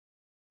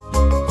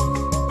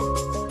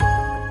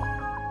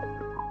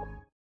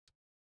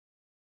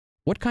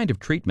What kind of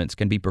treatments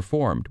can be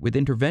performed with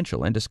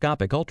interventional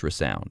endoscopic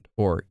ultrasound,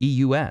 or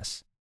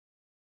EUS?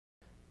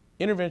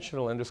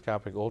 Interventional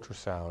endoscopic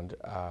ultrasound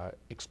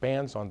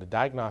expands on the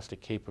diagnostic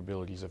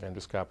capabilities of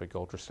endoscopic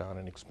ultrasound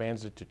and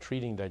expands it to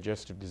treating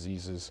digestive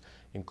diseases,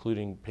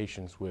 including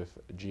patients with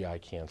GI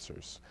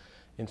cancers.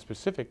 In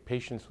specific,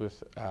 patients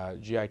with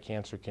GI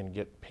cancer can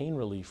get pain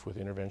relief with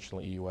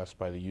interventional EUS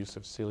by the use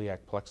of celiac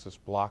plexus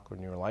block or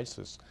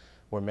neurolysis,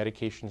 where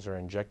medications are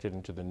injected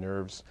into the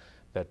nerves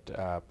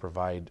that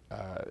provide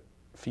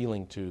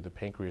feeling to the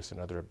pancreas and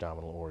other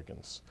abdominal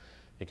organs.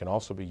 It can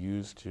also be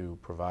used to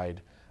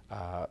provide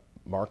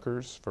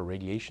markers for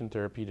radiation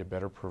therapy to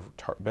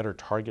better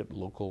target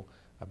local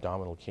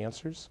abdominal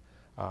cancers,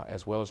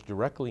 as well as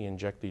directly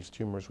inject these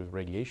tumors with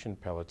radiation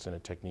pellets in a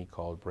technique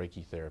called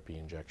brachytherapy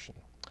injection.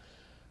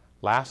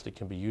 Last, it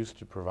can be used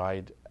to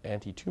provide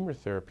anti-tumor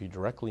therapy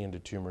directly into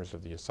tumors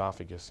of the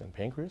esophagus and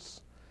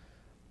pancreas.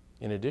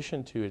 In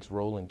addition to its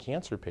role in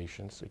cancer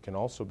patients, it can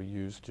also be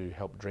used to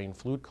help drain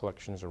fluid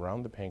collections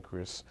around the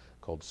pancreas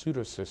called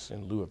pseudocysts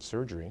in lieu of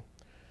surgery.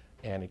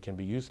 And it can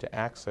be used to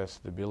access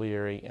the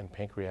biliary and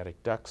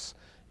pancreatic ducts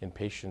in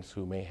patients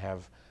who may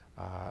have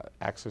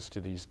access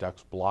to these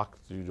ducts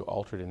blocked due to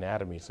altered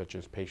anatomy, such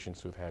as patients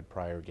who have had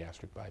prior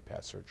gastric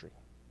bypass surgery.